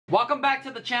Welcome back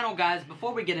to the channel, guys.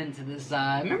 Before we get into this,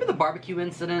 remember the barbecue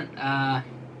incident?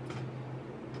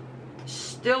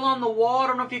 Still on the wall. I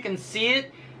don't know if you can see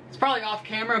it. It's probably off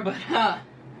camera, but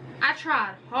I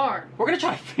tried hard. we're gonna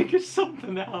try to figure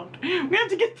something out. We have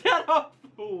to get that off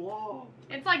the wall.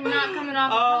 It's like not coming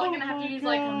off. I'm probably gonna have to use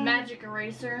like a magic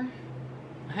eraser.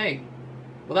 Hey,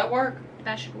 will that work?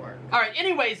 That should work. Alright,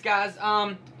 anyways, guys,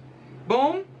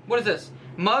 boom. What is this?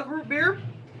 Mug root beer?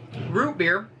 Root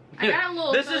beer. I got a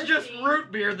little This thirsty. is just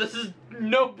root beer. This is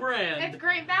no brand. It's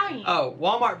great value. Oh,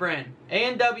 Walmart brand.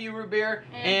 A&W root beer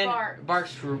and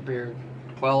Barks root beer.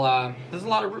 Well, there's a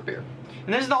lot of root beer.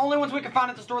 And this is the only ones we can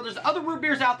find at the store. There's other root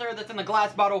beers out there that's in the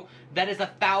glass bottle that is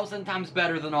 1,000 times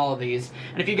better than all of these.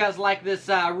 And if you guys like this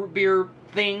root beer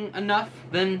thing enough,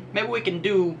 then maybe we can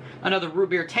do another root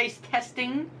beer taste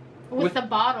testing. With the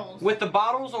bottles. With the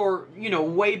bottles, or, you know,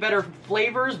 way better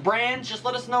flavors, brands. Just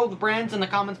let us know the brands in the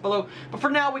comments below. But for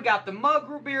now, we got the Mug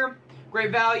root beer,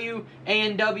 great value,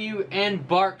 A&W, and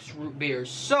Barks root beer.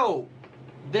 So,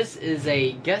 this is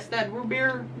a guess that root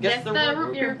beer? Guess the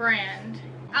root beer brand.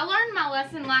 I learned my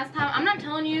lesson last time. I'm not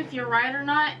telling you if you're right or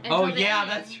not. Oh, yeah,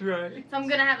 that's right. So I'm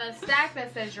going to have a stack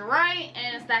that says you're right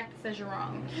and a stack that says you're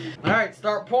wrong. Alright,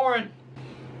 start pouring.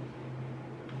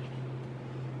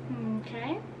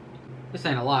 Okay. This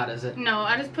ain't a lot, is it? No,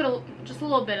 I just put just a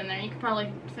little bit in there. You could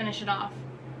probably finish it off.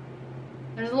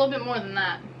 There's a little bit more than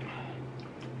that.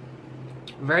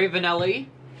 Very vanilla-y.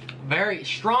 Very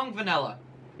strong vanilla.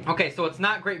 Okay, so it's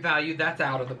not great value. That's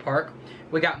out of the park.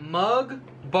 We got Mug,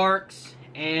 Barks,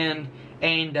 and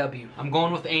A&W. I'm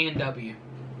going with A&W.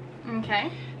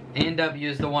 Okay. A&W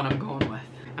is the one I'm going with.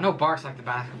 I know Barks like the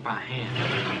basket by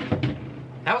hand.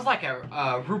 That was like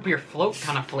a root beer float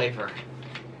kind of flavor.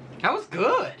 That was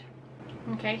good.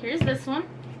 Okay, here's this one.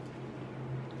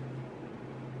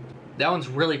 That one's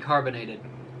really carbonated.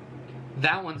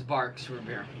 That one's Barks root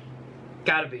beer.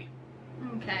 Gotta be.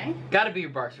 Okay. Gotta be your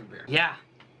Barks root beer. Yeah.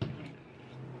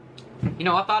 You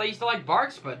know, I thought I used to like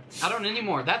Barks, but I don't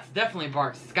anymore. That's definitely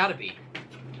Barks. It's gotta be.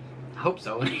 I hope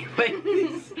so,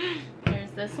 anyways.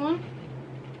 Here's this one.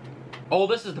 Oh,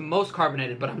 this is the most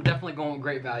carbonated, but I'm definitely going with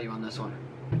great value on this one.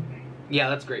 Yeah,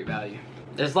 that's great value.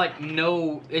 There's like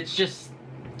no, it's just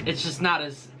not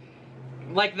as,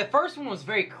 like the first one was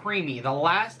very creamy. The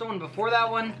last one before that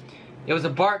one, it was a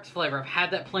Barks flavor. I've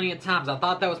had that plenty of times. I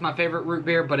thought that was my favorite root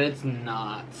beer, but it's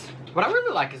not. What I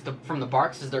really like is from the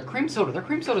Barks is their cream soda. Their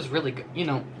cream soda is really good. You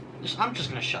know, I'm just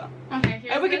gonna shut up. Okay,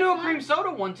 here's And we can do a one. cream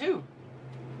soda one too.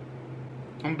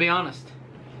 I'm gonna be honest.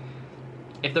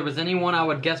 If there was anyone I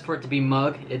would guess for it to be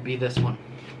Mug, it'd be this one.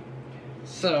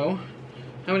 So,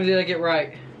 how many did I get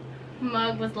right?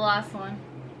 Mug was the last one.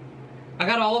 I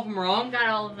got all of them You wrong? got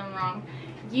all of them wrong.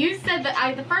 You said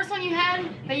that the first one you had,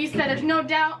 that you said there's no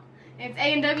doubt it's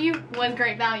A&W, was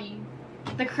great value.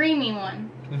 The creamy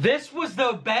one. This was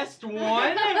the best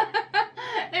one?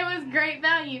 It was great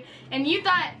value. And you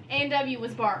thought A&W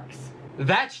was Barks.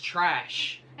 That's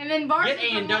trash. And then Barks Get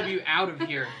was the A&W one- out of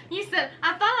here. You said,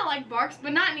 I thought I liked Barks,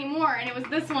 but not anymore. And it was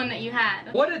this one that you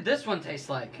had. What did this one taste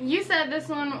like? You said this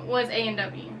one was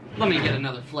A&W. Let me get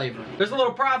another flavor. There's a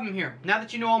little problem here. Now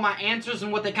that you know all my answers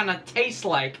and what they kind of taste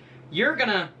like, you're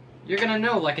gonna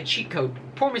know like a cheat code.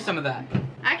 Pour me some of that.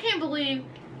 I can't believe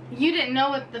you didn't know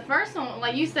what the first one,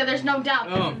 like you said there's no doubt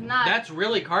this is not. That's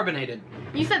really carbonated.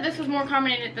 You said this was more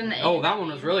carbonated than the A&W. Oh, that one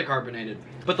was really carbonated.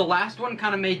 But the last one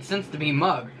kind of made sense to be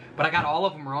Mug, but I got all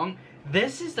of them wrong.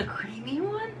 This is the creamy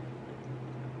one?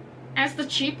 That's the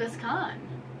cheapest kind.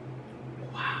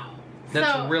 Wow. That's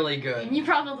So, really good. You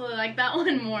probably like that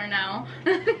one more now.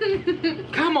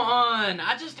 Come on!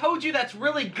 I just told you that's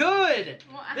really good!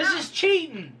 Well, This is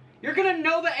cheating! You're gonna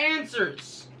know the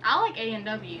answers! I like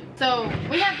A&W. So,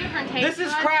 we have different tastes. This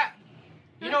is crap!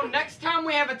 You know, next time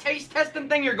we have a taste testing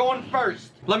thing, you're going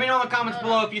first. Let me know in the comments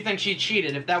below if you think she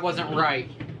cheated, if that wasn't right.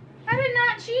 I did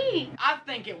not cheat. I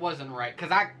think it wasn't right,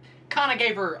 because I kind of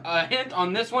gave her a hint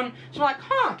on this one. So I'm like,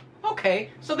 huh, okay,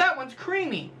 so that one's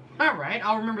creamy. Alright,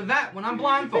 I'll remember that when I'm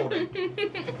blindfolded.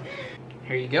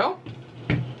 Here you go.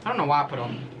 I don't know why I put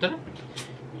on. Did I?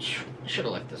 Should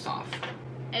have left this off.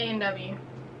 A&W.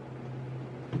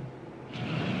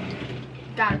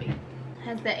 Gotta be.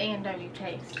 Has the A&W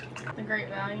taste. The great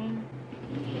value.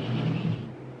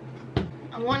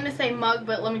 I'm wanting to say Mug,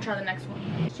 but let me try the next one.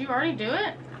 Did you already do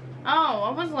it? Oh,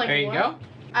 I was like, There you what? go.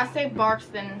 I say Barks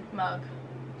then Mug.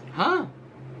 Huh?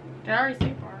 Did I already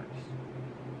say Barks?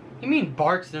 You mean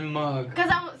Barks and Mug?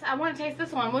 Because I want to taste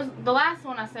this one. Was the last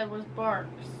one I said was Barks.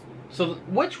 So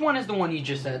which one is the one you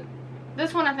just said?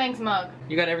 This one I think's Mug.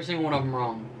 You got every single one of them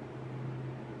wrong.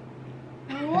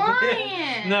 I'm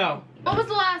lying. No. What was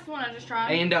the last one I just tried?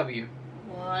 A&W.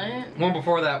 What? One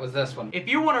before that was this one. If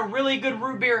you want a really good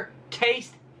root beer,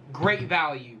 taste, great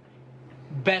value.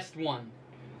 Best one.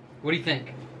 What do you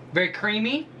think? Very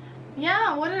creamy?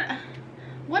 Yeah, what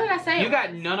did I say? You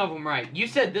got none of them right. You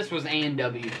said this was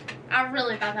A&W. I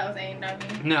really thought that was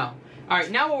A&W. No.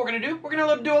 Alright, now what we're going to do, we're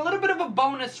going to do a little bit of a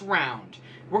bonus round.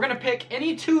 We're going to pick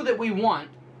any two that we want,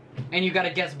 and you got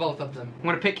to guess both of them. I'm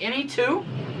going to pick any two,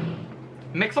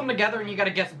 mix them together, and you got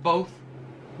to guess both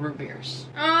root beers.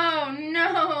 Oh, no.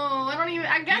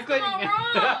 I guess I'm all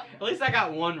wrong. At least I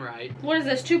got one right. What is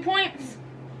this, 2 points?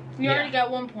 You already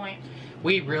got 1 point.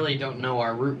 We really don't know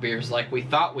our root beers like we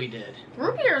thought we did.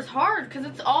 Root beer is hard because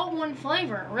it's all one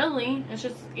flavor, really. It's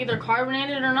just either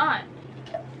carbonated or not.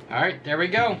 Alright, there we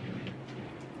go.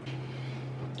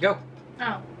 Go.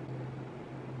 Oh.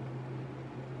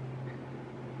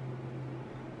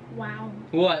 Wow.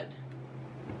 What?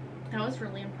 That was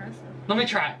really impressive. Let me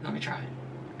try it. Let me try it.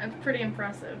 That's pretty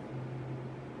impressive.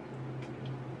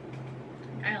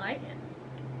 I like it.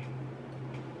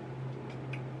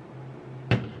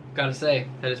 Gotta say,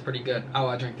 that is pretty good. Oh,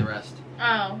 I drank the rest. Oh.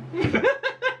 I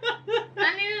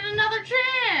needed another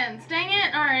chance. Dang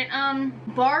it. Alright,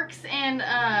 Barks and,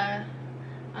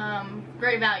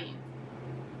 Great Value.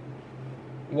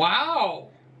 Wow!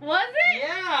 Was it?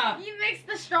 Yeah! You mixed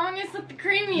the strongest with the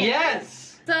creamiest.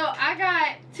 Yes! So, I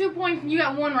got 2 points and you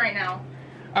got 1 right now.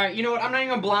 Alright, you know what? I'm not even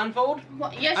gonna blindfold.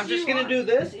 Well, yes, I'm just gonna do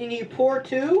this, and you pour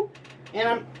two,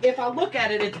 and if I look at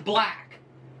it, it's black.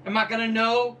 Am I gonna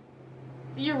know?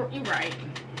 You're right.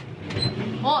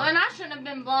 Well, and I shouldn't have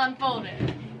been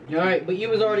blindfolded. Alright, but you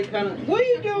was already kind of... What are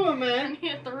you doing, I man?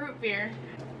 hit the root beer.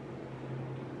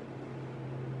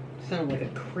 Sounded like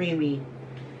a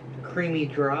creamy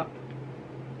drop.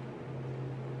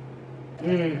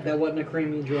 That wasn't a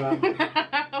creamy drop.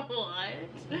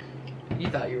 What? You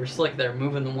thought you were slick there,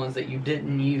 moving the ones that you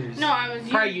didn't use. No, I was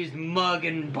Probably used Mug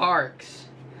and Barks.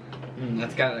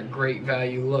 That's got a great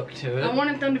value look to it. I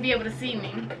wanted them to be able to see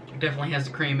me. Definitely has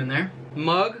the cream in there.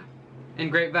 Mug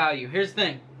and great value. Here's the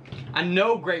thing. I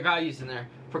know great value's in there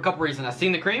for a couple reasons. I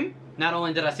seen the cream. Not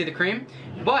only did I see the cream,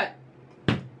 but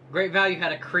great value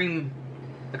had a cream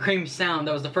sound.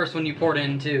 That was the first one you poured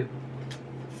in too.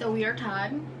 So we are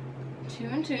tied. 2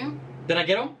 and 2. Did I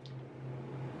get them?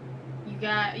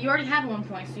 You already had 1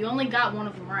 point, so you only got one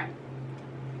of them right.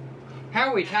 How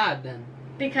are we tied then?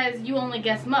 Because you only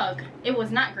guessed Mug. It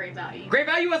was not Great Value. Great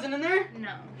value wasn't in there?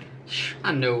 No.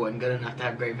 I knew it wasn't good enough to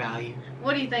have great value.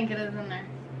 What do you think it is in there?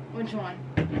 Which one?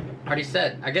 I already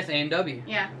said. I guess A&W.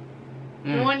 Yeah.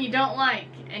 The one you don't like,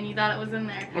 and you thought it was in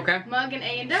there. Okay. Mug and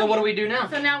A&W. So what do we do now?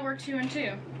 So now we're 2 and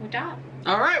 2. We tied.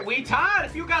 Alright, we tied.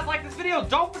 If you guys like this video,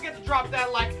 don't forget to drop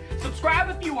that like.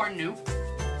 Subscribe if you are new.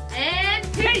 And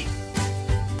peace!